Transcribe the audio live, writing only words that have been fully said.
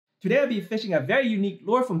Today I'll be fishing a very unique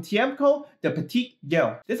lure from Tiemco, the Petit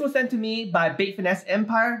Gill. This was sent to me by Bait Finesse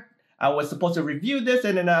Empire. I was supposed to review this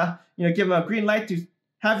and then give them a green light to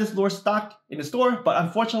have this lure stocked in the store, but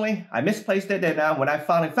unfortunately I misplaced it, and when I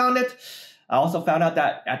finally found it, I also found out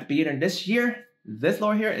that at the beginning of this year, this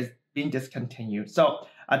lure here is being discontinued. So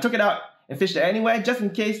I took it out and fished it anyway, just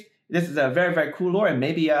in case. This is a very, very cool lure, and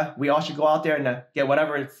maybe we all should go out there and get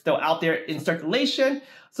whatever is still out there in circulation.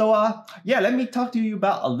 So yeah, let me talk to you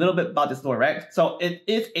about a little bit about this lure, right? So it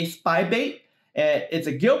is a Spybait, and it's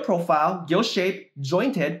a gill profile, gill shape,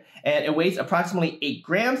 jointed, and it weighs approximately 8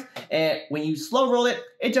 grams. And when you slow roll it,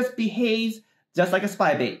 it just behaves just like a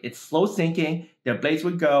Spybait. It's slow sinking, the blades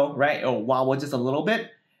would go, right? It'll wobble just a little bit.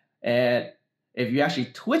 And if you actually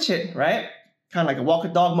twitch it, right? Kind of like a walk a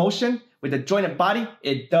dog motion, with the jointed body,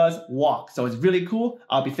 it does walk. So it's really cool.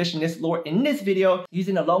 I'll be fishing this lure in this video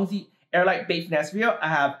using the Loongze Airlite Bait Finesse reel. I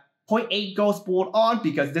have 0.8 go spooled on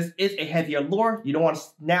because this is a heavier lure. You don't want to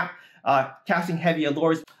snap casting heavier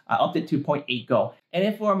lures. I upped it to 0.8 go. And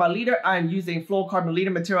then for my leader, I'm using fluorocarbon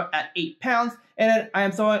leader material at 8 pounds. And then I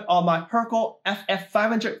am throwing on my Heurco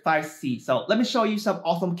FF500-5C. So let me show you some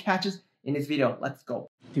awesome catches in this video. Let's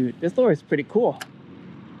go. Dude, this lure is pretty cool.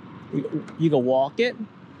 You can walk it,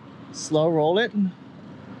 slow roll it.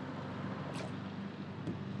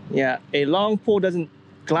 Yeah, a long pull doesn't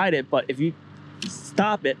glide it, but if you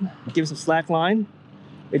stop it, give it some slack line,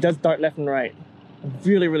 it does dart left and right.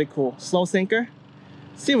 Really, really cool. Slow sinker.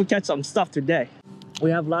 See if we catch some stuff today.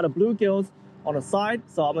 We have a lot of bluegills on the side,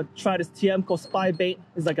 so I'm gonna try this Tiemco Spybait.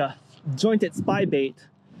 It's like a jointed Spybait.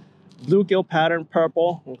 Bluegill pattern,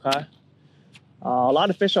 purple, okay. A lot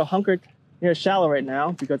of fish are hunkered near shallow right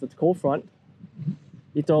now because of the cold front.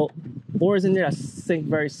 You throw lures in there that sink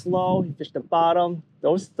very slow. You fish the bottom.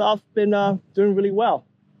 Those stuff been doing really well.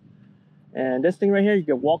 And this thing right here, you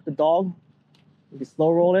can walk the dog. You can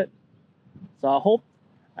slow roll it. So I hope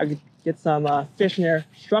I could get some fish near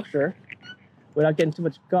structure without getting too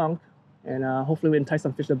much gunk. And hopefully we entice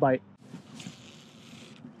some fish to bite.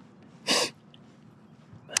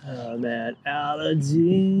 Oh man,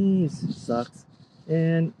 allergies sucks.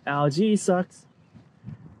 And algae sucks.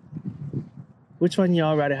 Which one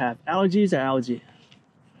y'all rather have, allergies or algae?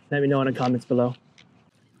 Let me know in the comments below.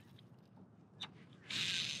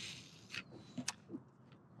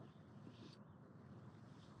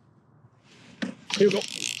 Here we go.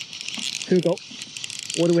 Here we go.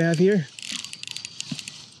 What do we have here?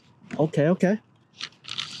 Okay, okay.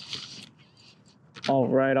 All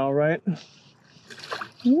right, all right.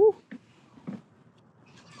 Woo.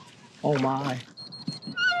 Oh my.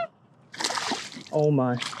 Oh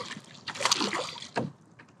my.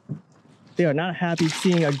 They are not happy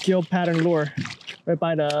seeing a gill pattern lure right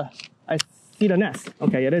by the, I see the nest.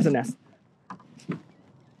 Okay, it is a nest.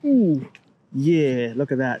 Ooh, yeah,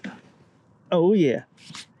 look at that. Oh yeah.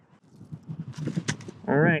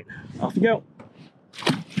 All right, off you go.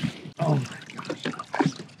 Oh my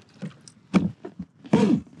gosh.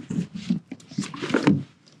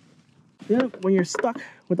 Yeah, when you're stuck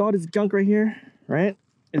with all this gunk right here, right?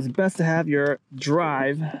 It's best to have your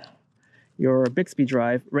drive, your Bixby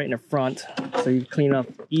drive right in the front so you clean up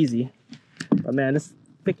easy. But man, this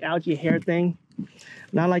thick algae hair thing,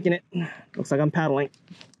 not liking it. Looks like I'm paddling.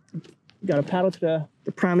 Gotta paddle to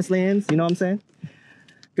the promised lands, you know what I'm saying?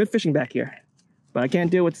 Good fishing back here. But I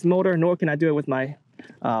can't do it with this motor, nor can I do it with my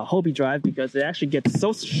Hobie drive because it actually gets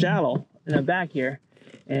so shallow in the back here,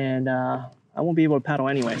 and I won't be able to paddle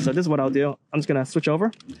anyway. So this is what I'll do. I'm just gonna switch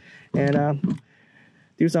over and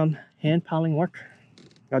do some hand paddling work.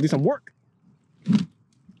 I'll do some work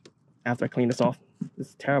after I clean this off. This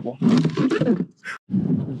is terrible.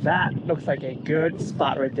 That looks like a good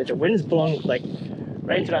spot right there. The wind's blowing like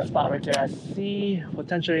right into that spot right there. I see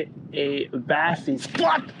potentially a bassy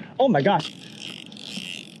spot. Oh my gosh.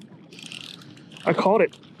 I called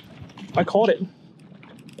it. I called it.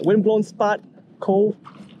 The wind blown spot, cold,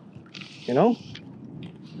 you know?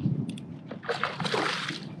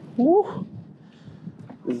 Woo.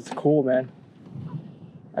 This is cool, man.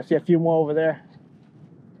 I see a few more over there.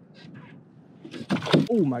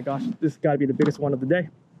 Oh my gosh, this has got to be the biggest one of the day.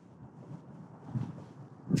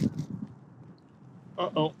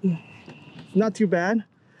 Uh-oh. It's not too bad,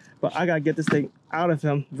 but I got to get this thing out of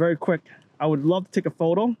him very quick. I would love to take a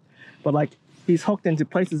photo, but like he's hooked into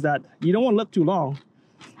places that you don't want to look too long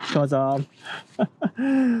because,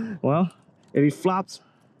 well, if he flops,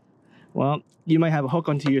 well, you might have a hook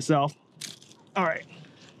onto yourself. All right,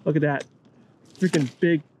 look at that. Freaking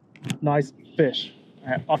big, nice fish.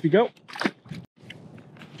 All right, off you go.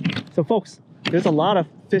 So folks, there's a lot of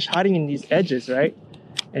fish hiding in these edges, right?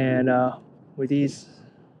 And with these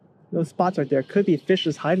those spots right there. Could be fish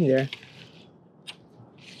just hiding there.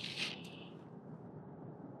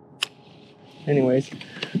 Anyways,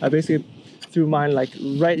 I basically threw mine like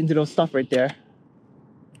right into those stuff right there.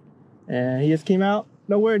 And he just came out,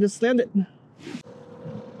 nowhere, just slammed it.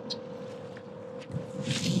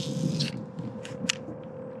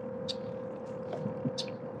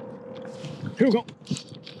 Here we go.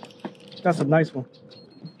 That's a nice one.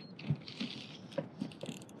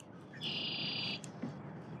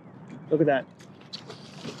 Look at that.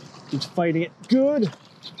 He's fighting it good.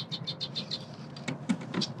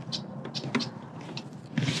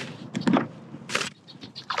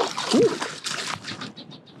 Woo.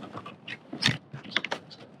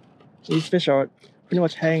 These fish are pretty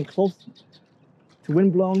much hanging close to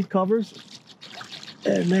windblown covers.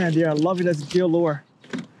 And man, they are loving this gill lure.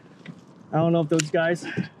 I don't know if those guys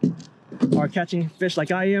are catching fish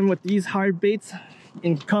like I am with these hard baits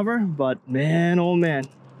in cover, but man, oh man.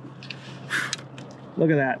 Look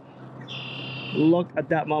at that. Look at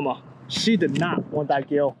that mama. She did not want that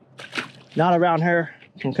gill. Not around her,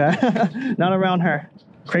 okay? Not around her.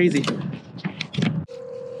 Crazy.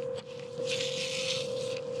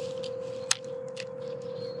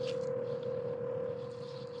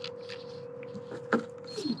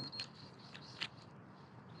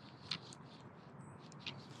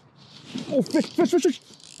 Oh, fish, fish, fish, fish.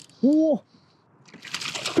 Whoa.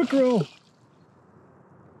 Quick roll.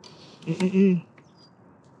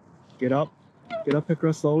 Get up,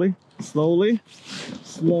 pickerel, slowly, slowly,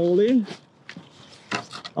 slowly.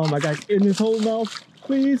 Oh my gosh, in his whole mouth.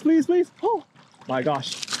 Please, please, please. Oh my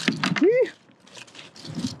gosh.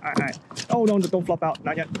 All right. Oh no, don't flop out.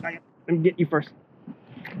 Not yet, not yet. Let me get you first.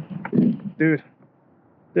 Dude,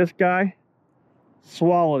 this guy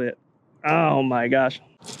swallowed it. Oh my gosh.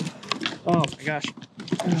 Oh my gosh.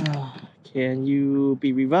 Can you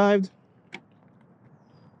be revived?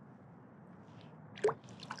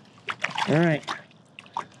 All right,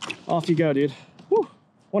 off you go, dude. Whew,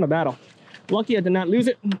 what a battle. Lucky I did not lose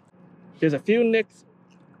it. There's a few nicks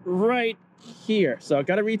right here, so I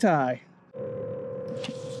gotta retie.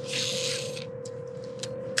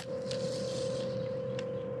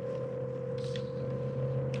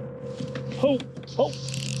 Ho, ho,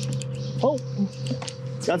 ho.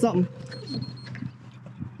 Got something.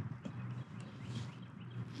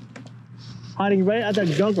 Hiding right at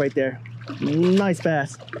that gunk right there. Nice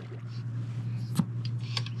bass.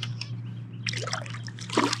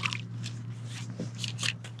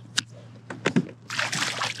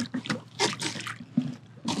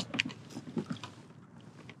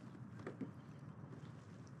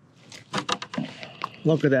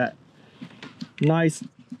 Look at that. Nice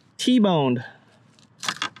T-boned.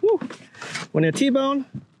 Woo. When they're T-boned,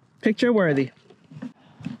 picture worthy.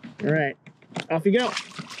 All right, off you go.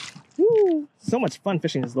 Woo. So much fun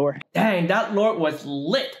fishing this lure. Dang, that lure was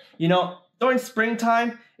lit. You know, during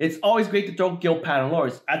springtime, it's always great to throw gill pattern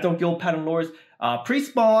lures. I throw gill pattern lures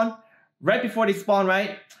pre-spawn, right before they spawn,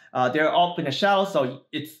 right? They're up in the shallow, so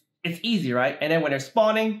it's easy, right? And then when they're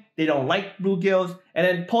spawning, they don't like bluegills. And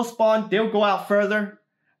then post-spawn, they'll go out further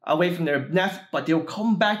away from their nest, but they'll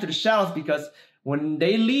come back to the shallows because when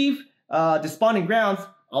they leave the spawning grounds,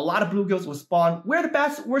 a lot of bluegills will spawn where the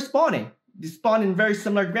bass were spawning. They spawn in very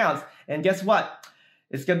similar grounds. And guess what?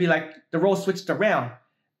 It's going to be like the role switched around.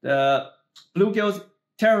 The bluegills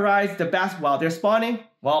terrorize the bass while they're spawning.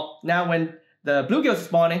 Well, now when the bluegills are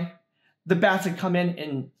spawning, the bass can come in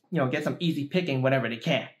and, you know, get some easy picking whenever they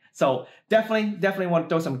can. So definitely want to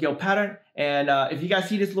throw some gill pattern. And if you guys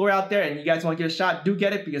see this lure out there and you guys want to get a shot, do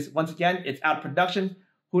get it, because once again, it's out of production.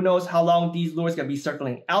 Who knows how long these lures going to be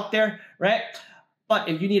circling out there, right? But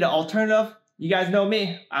if you need an alternative, you guys know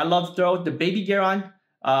me. I love to throw the Baby Giron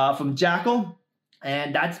from Jackall.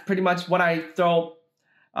 And that's pretty much what I throw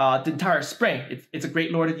the entire spring. It's a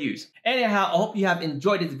great lure to use. Anyhow, I hope you have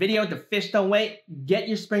enjoyed this video. The fish don't wait. Get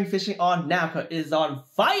your spring fishing on now because it is on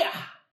fire.